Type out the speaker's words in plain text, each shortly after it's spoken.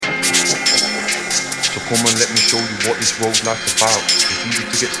Come on, let me show you what this road life's about. It's easy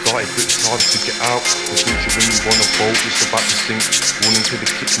to get started, but it's harder to get out. The future when you on a boat, it's about to sink. Born into the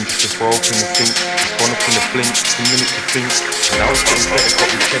kitchen just to throw open the sink. It's gone up in a blink, 2 minutes to think. And now it's getting better, got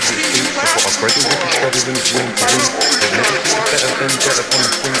me cheddar it thinks. I've got a brother with a shredder and it's willing to win. There's never been better than better on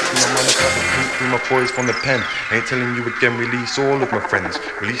the brink. My man, I got the pink through my boys from the pen. Ain't telling you again, release all of my friends.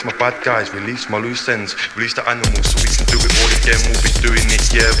 Release my bad guys, release my loose ends. Release the animals so we can do it all again. We'll be doing it,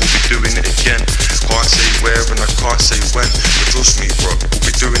 yeah, we'll be doing it again. Can't say where and I can't say when, but trust me bro, we'll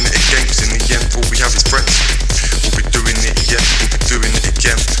be doing it again. Cause in the end all we have is friends. We'll be doing it, yeah, we'll be doing it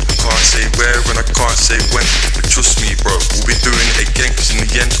again. I can't say where and I can't say when, but trust me bro, we'll be doing it again. Cause in the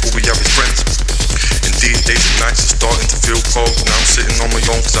end all we have is friends. And these days and nights are starting to feel cold. Now I'm sitting on my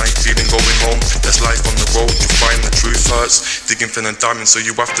own cause I ain't feeling going home. That's life on the road, you find the truth hurts. Digging for them diamonds so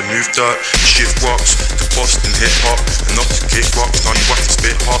you have to move dirt. Shift rocks to Boston hip hop, and not to kick rocks, now you have to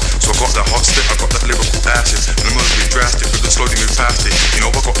spit hot. So I got that hot spit, I got that lyrical acid. And I'm gonna be drastic, but then slowly move past it. You know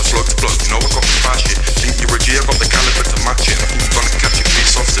I got the flow to blow, you know I got the fast shit. Think you're a G, I got the caliber to match it. And I think you're gonna catch it,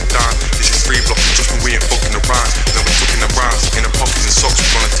 please off sit down. This is free block, just when we ain't fucking around. And then we're talking around, in a pocket and socks.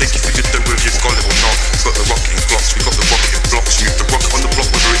 We're gonna take you for your dough whether you've got it or not. Got the rocket in blocks, we got the rocket in blocks. Move the rocket on the block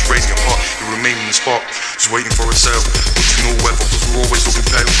whether it's raining or hot. You remain in the spot, just waiting for a sale. But you know weather, cause we're always looking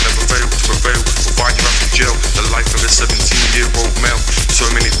pale. Never fail to prevail, we'll find you out in jail. The life of a 17-year-old male. So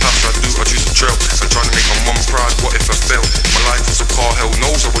many paths I choose a trail. I'm trying to make my mum proud, what if I fail? My life was a car, hell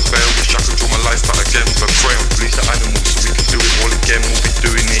knows I would fail. Wish I could draw my life back again with a crayon. Release the animals so we can do it all again. We'll be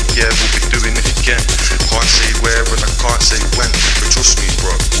doing it, yeah, we'll be doing it again. Can't say where and I can't say when, but trust me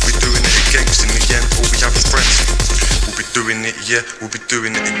bro, we'll be doing it again. Cause in the end all we have is friends. We'll be doing it, yeah, we'll be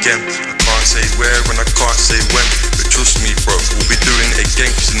doing it again. I can't say where and I can't say when, but trust me bro, we'll be doing it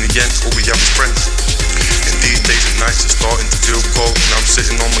again. Cause in the end all we have is friends. And these days and nights are starting to feel cold. Now I'm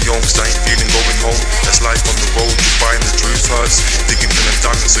sitting on my own cause I ain't feeling going home. That's life on the road, you find the truth hurts. Digging for them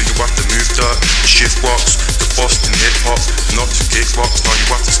diamonds so you have to move dirt. Shift rocks to Boston hip hop, not to kick rocks, now you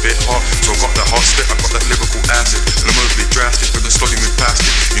have to spit hot. So I got that hot spit, I got that lyrical acid. And I'm overly drastic, but then slowly move past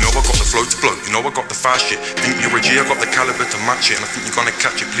it. You know I got the flow to blow, you know I got the fast shit. Think you're a G, I got the caliber to match it. And I think you're gonna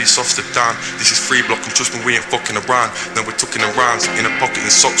catch it, please soft sit down. This is free block, and trust me we ain't fucking around. Then we're tucking around, in a pocket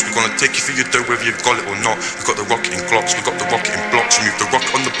and socks. We're gonna take you for your dough whether you've got it or not. We got the rocket in glocks, we got the rocket in blocks. We move the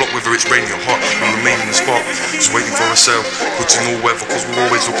rocket on the block whether it's raining or hot. We remain in the spot, just waiting for a sale. Good in all weather cause we're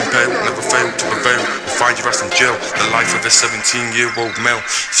always looking pale. Never fail to prevail, we'll find your ass in jail. The life of a 17-year-old male.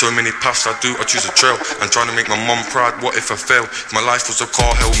 So many paths I choose a trail. I'm trying to make my mum proud, what if I fail? If my life was a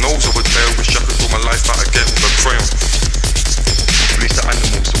car, hell knows I would fail. Wish I could draw my life out again with a crayon. Release the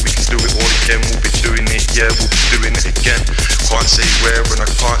animals so we can do it all again. We'll be doing it, yeah, we'll be doing it again. Can't say where and I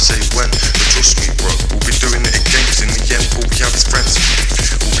can't say when, but trust me bro, we'll be doing it again. Cause in the end all we have is friends.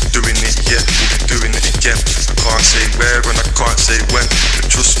 We'll be doing it, yeah, we'll be doing it again. I can't say where and I can't say when, but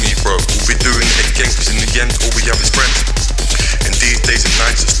trust me bro, we'll be doing it again. Cause in the end all we have is friends. And these days and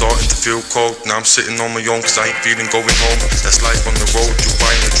nights are starting to feel cold. Now I'm sitting on my own cause I ain't feeling going home. That's life on the road, you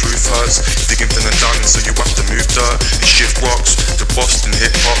find the truth hurts. Digging for the diamonds so you have to move dirt. And shift rocks to Boston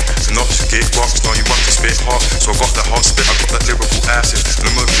hip hop, and not to kick rocks, now you have to spit hot. So I got that hot spit, I got that lyrical acid. And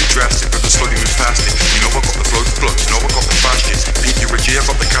I'm overly drastic, but then slowly move past it. You know I got the flow to blow, you know I got the fast shit. Think you're a G, I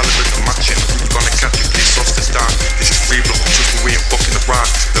got the caliber to match it. And I think you're gonna catch it, please soft sit down. This is free block, trust me we ain't fucking around.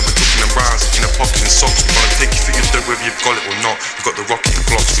 Then we're talking around, in a pocket and socks. We're gonna take you for your dough whether you've got it or not. We got the rocket in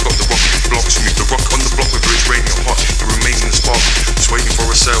blocks, we got the rocket in blocks. We move the rocket on the block whether it's raining or hot. You remain in the spot, just waiting for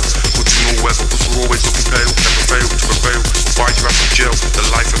a sale. Good in all weather cause we're always looking pale. Never fail to prevail, we'll find you out in jail. The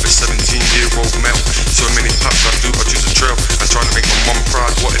life of a 17-year-old male. So many paths I choose a trail. I'm trying to make my mum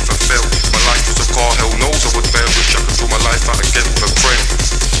proud, what if I fail? My life was a car, hell knows I would fail. Wish I could draw my life out again with a crayon.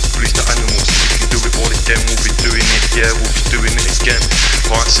 Release the animals so we can do it all again. We'll be doing it, yeah, we'll be doing it again.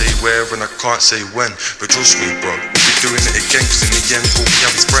 Can't say where and I can't say when, but trust me bro, we'll be doing it again. Cause in the end all we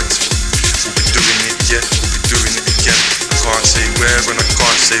have is friends. We'll be doing it, yeah, we'll be doing it again. I can't say where and I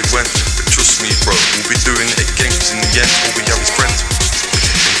can't say when, but trust me bro, we'll be doing it again. Cause in the end all we have is friends.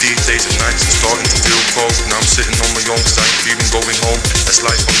 And these days and nights are starting to feel cold. Now I'm sitting on my own cause I ain't feeling going home. That's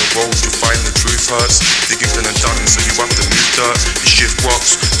life on the road, you find the truth hurts. Digging for the diamonds so you have to move dirt. You shift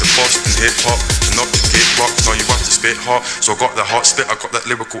rocks to Boston hip hop, and not to kick rocks, now you have to spit hot. So I got the hot spit, I got that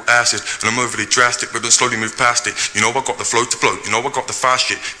lyrical acid. And I'm overly drastic but then slowly move past it. You know I got the flow to blow, you know I got the fast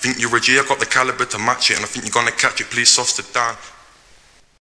shit. Think you're a G, I got the caliber to match it. And I think you're gonna catch it, please soft sit down.